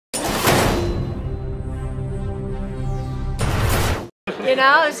You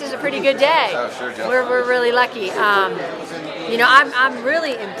know, this is a pretty good day. Oh, sure, Jeff. We're really lucky. You know, I'm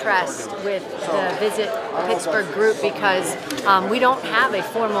really impressed with the Visit Pittsburgh group because we don't have a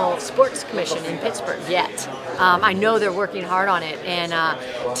formal sports commission in Pittsburgh yet. I know they're working hard on it, and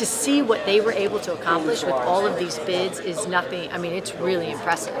to see what they were able to accomplish with all of these bids is nothing. I mean, it's really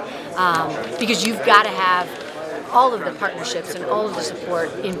impressive because you've got to have all of the partnerships and all of the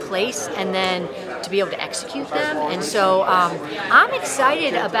support in place, and then to be able to execute them. And so I'm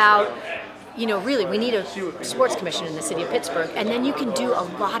excited about, you know, really we need a sports commission in the city of Pittsburgh, and then you can do a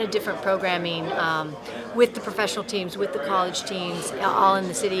lot of different programming with the professional teams, with the college teams, all in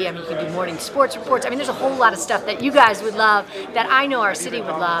the city. I mean, you can do morning sports reports. I mean, there's a whole lot of stuff that you guys would love, that I know our city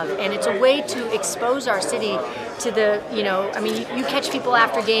would love, and it's a way to expose our city to the, you know, I mean, you catch people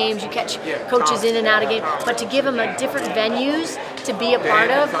after games, you catch coaches in and out of games, but to give them a different venues to be a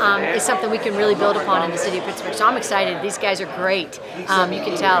part of is something we can really build upon in the city of Pittsburgh. So I'm excited. These guys are great. You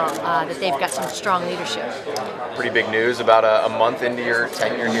can tell that they've got some strong leadership. Pretty big news about a month into your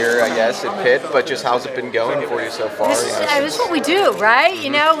tenure here, I guess, at Pitt, but just how's it been going for you so far? This is what we do, right? You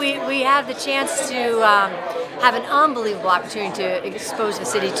know, we have the chance to have an unbelievable opportunity to expose the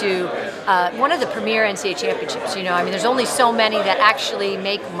city to one of the premier NCAA championships. You know, I mean, there's only so many that actually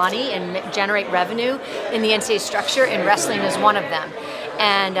make money and generate revenue in the NCAA structure, and wrestling is one of them.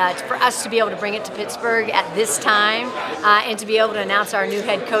 And for us to be able to bring it to Pittsburgh at this time and to be able to announce our new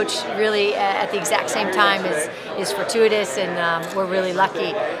head coach really at the exact same time is fortuitous, and we're really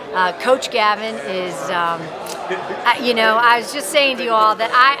lucky. Coach Gavin is, you know, I was just saying to you all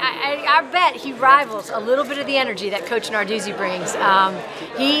that I bet he rivals a little bit of the energy that Coach Narduzzi brings.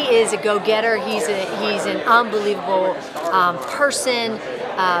 He is a go-getter. He's an unbelievable person,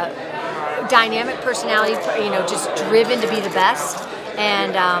 dynamic personality, you know, just driven to be the best.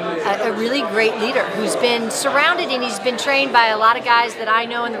 And a really great leader who's been surrounded, and he's been trained by a lot of guys that I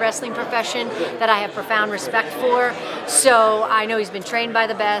know in the wrestling profession that I have profound respect for. So I know he's been trained by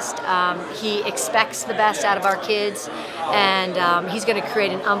the best. He expects the best out of our kids, and he's going to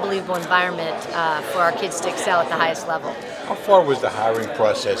create an unbelievable environment for our kids to excel at the highest level. How far was the hiring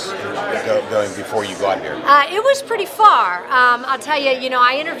process going before you got here? It was pretty far. I'll tell you, you know,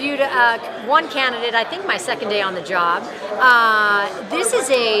 I interviewed one candidate, I think my second day on the job. This is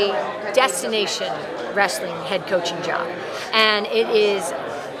a destination wrestling head coaching job, and it is,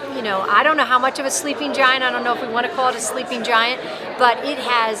 you know, I don't know how much of a sleeping giant, I don't know if we want to call it a sleeping giant, but it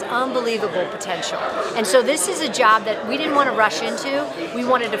has unbelievable potential. And so this is a job that we didn't want to rush into. We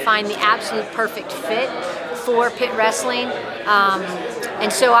wanted to find the absolute perfect fit for Pitt Wrestling,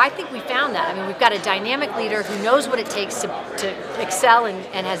 and so I think we found that. I mean, we've got a dynamic leader who knows what it takes to excel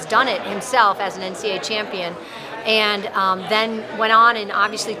and has done it himself as an NCAA champion, and then went on and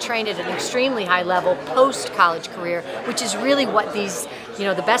obviously trained at an extremely high level post-college career, which is really what these, you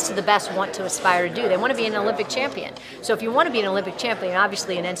know, the best of the best want to aspire to do. They want to be an Olympic champion. So if you want to be an Olympic champion,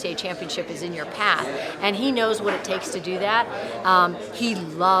 obviously an NCAA championship is in your path, and he knows what it takes to do that. He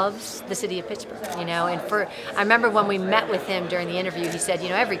loves the city of Pittsburgh, you know, and I remember when we met with him during the interview, he said, you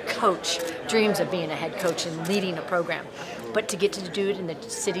know, every coach dreams of being a head coach and leading a program, but to get to do it in the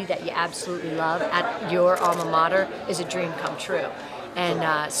city that you absolutely love at your alma mater is a dream come true.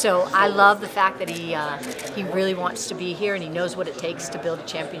 And so I love the fact that he really wants to be here, and he knows what it takes to build a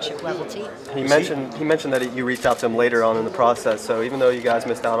championship level team. He mentioned that you reached out to him later on in the process. So even though you guys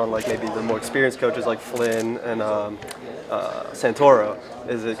missed out on like maybe the more experienced coaches like Flynn and Santoro,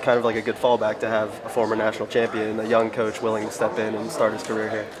 is it kind of like a good fallback to have a former national champion, a young coach willing to step in and start his career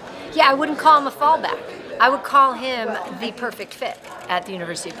here? Yeah, I wouldn't call him a fallback. I would call him the perfect fit at the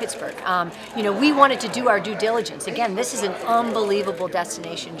University of Pittsburgh. You know, we wanted to do our due diligence. Again, this is an unbelievable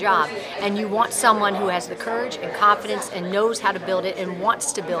destination job, and you want someone who has the courage and confidence and knows how to build it and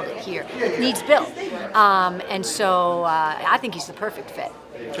wants to build it here. It needs built. And so I think he's the perfect fit.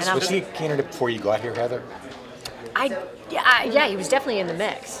 Was he a candidate before you got here, Heather? Yeah, he was definitely in the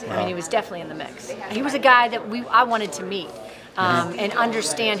mix. I mean, he was definitely in the mix. He was a guy that I wanted to meet. And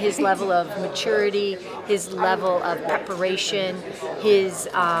understand his level of maturity, his level of preparation, his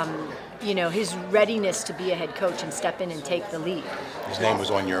you know, his readiness to be a head coach and step in and take the lead. His name was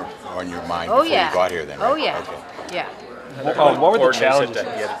on your mind before you got here, then, right? Oh yeah, okay. Yeah. What were the challenges to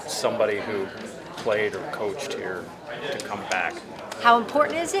get somebody who played or coached here to come back How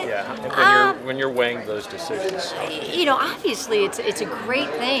important is it? Yeah, and when you're weighing those decisions. You know, obviously it's a great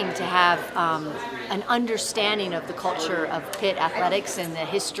thing to have an understanding of the culture of Pitt athletics and the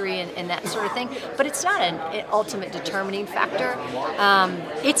history and that sort of thing, but it's not an ultimate determining factor.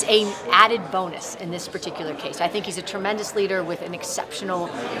 It's an added bonus in this particular case. I think he's a tremendous leader with an exceptional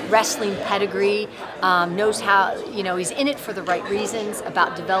wrestling pedigree, knows how, you know, he's in it for the right reasons,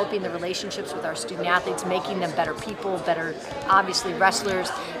 about developing the relationships with our student athletes, making them better people, better, obviously, wrestlers,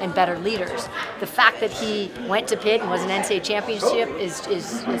 and better leaders. The fact that he went to Pitt and was an NCAA championship is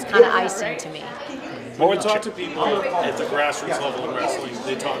kind of icing to me. When we talk to people at the grassroots level in wrestling,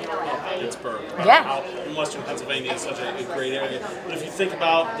 they talk about Pittsburgh, about how in Western Pennsylvania is such a great area. But if you think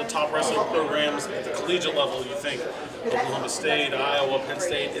about the top wrestling programs at the collegiate level, you think Oklahoma State, Iowa, Penn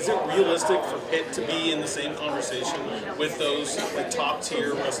State. Is it realistic for Pitt to be in the same conversation with those top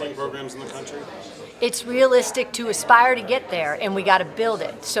tier wrestling programs in the country? It's realistic to aspire to get there, and we got to build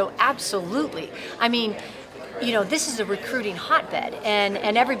it. So absolutely. I mean, you know, this is a recruiting hotbed, and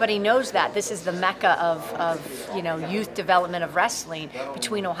everybody knows that. This is the mecca of you know, youth development of wrestling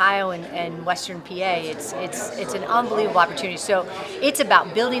between Ohio and Western PA. It's an unbelievable opportunity. So it's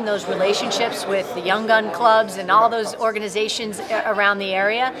about building those relationships with the young gun clubs and all those organizations around the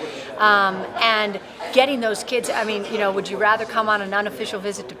area, and getting those kids. I mean, you know, would you rather come on an unofficial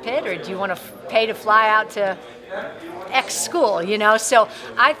visit to Pitt, or do you want to pay to fly out to X school, you know? So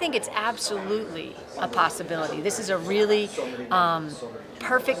I think it's absolutely a possibility. This is a really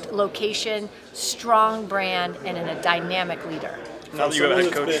perfect location, strong brand, and a dynamic leader. Now that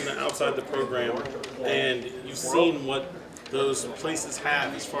someone that's been outside the program and you've seen what those places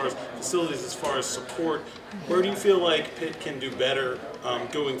have as far as facilities, as far as support, where do you feel like Pitt can do better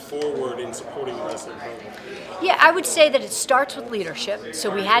going forward in supporting the wrestling program? Yeah, I would say that it starts with leadership.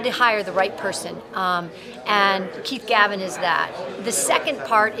 So we had to hire the right person, and Keith Gavin is that. The second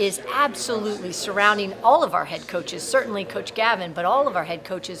part is absolutely surrounding all of our head coaches, certainly Coach Gavin, but all of our head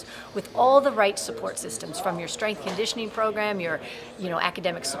coaches with all the right support systems, from your strength conditioning program, your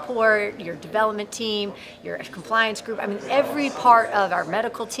academic support, your development team, your compliance group. I mean, every part of our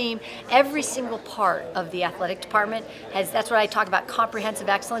medical team, every single part of the athletic department has, that's what I talk about, comprehensive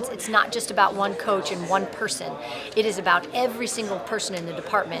excellence. It's not just about one coach and one person. It is about every single person in the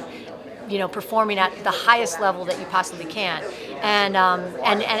department, you know, performing at the highest level that you possibly can, and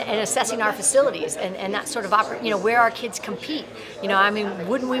assessing our facilities and that sort of where our kids compete. You know, I mean,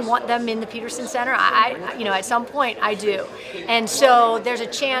 wouldn't we want them in the Peterson Center? You know, at some point I do. And so there's a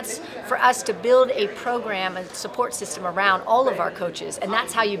chance for us to build a program and support system around all of our coaches, and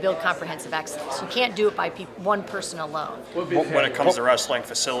that's how you build comprehensive excellence. You can't do it by one person alone. When it comes to wrestling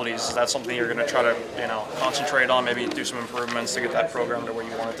facilities, is that something you're going to try to, you know, concentrate on, maybe do some improvements to get that program to where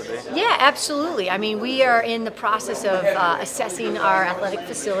you want it to be? Yeah, absolutely. I mean, we are in the process of assessing our athletic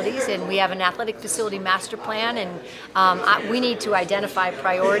facilities, and we have an athletic facility master plan, and we need to identify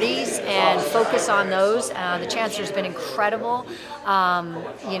priorities and focus on those. The chancellor's been incredible,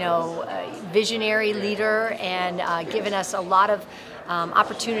 visionary leader, and given us a lot of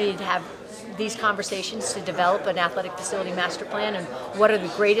opportunity to have these conversations to develop an athletic facility master plan and what are the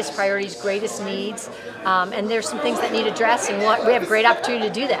greatest priorities, greatest needs, and there's some things that need addressed, and we have a great opportunity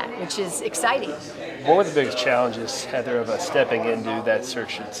to do that, which is exciting. What were the biggest challenges, Heather, of stepping into that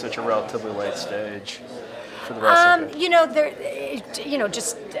search at such a relatively late stage for the wrestling?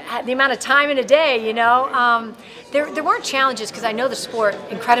 Just the amount of time in a day. There weren't challenges because I know the sport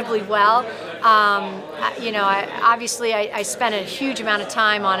incredibly well. I spent a huge amount of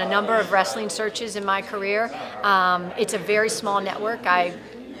time on a number of wrestling searches in my career. It's a very small network. I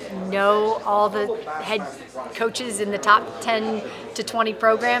know all the head coaches in the top 10 to 20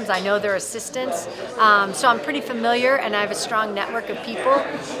 programs. I know their assistants. So I'm pretty familiar, and I have a strong network of people.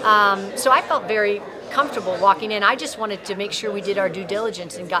 So I felt very comfortable walking in. I just wanted to make sure we did our due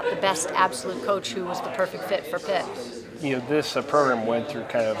diligence and got the best absolute coach who was the perfect fit for Pitt. This program went through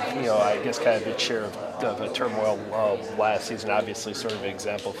kind of, its share of a turmoil last season, obviously sort of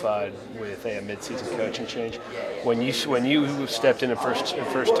exemplified with a mid-season coaching change. When you stepped in and first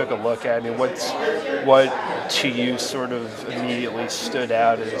took a look at it, what to you sort of immediately stood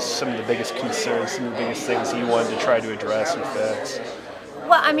out as some of the biggest concerns, some of the biggest things you wanted to try to address or fix?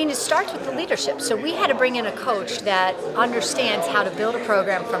 Well, I mean, it starts with the leadership. So we had to bring in a coach that understands how to build a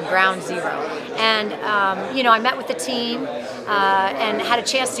program from ground zero. And, I met with the team and had a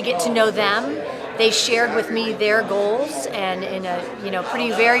chance to get to know them They shared with me their goals, and in a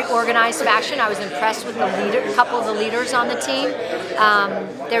pretty very organized fashion. I was impressed with a couple of the leaders on the team.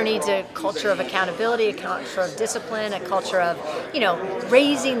 There needs a culture of accountability, a culture of discipline, a culture of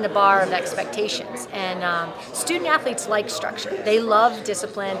raising the bar of expectations. And student athletes like structure. They love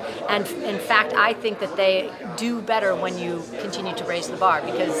discipline, and in fact, I think that they do better when you continue to raise the bar,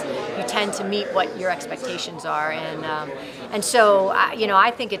 because you tend to meet what your expectations are. And so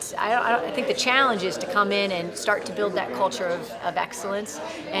I think I think the challenge is to come in and start to build that culture of excellence.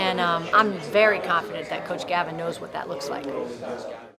 And I'm very confident that Coach Gavin knows what that looks like.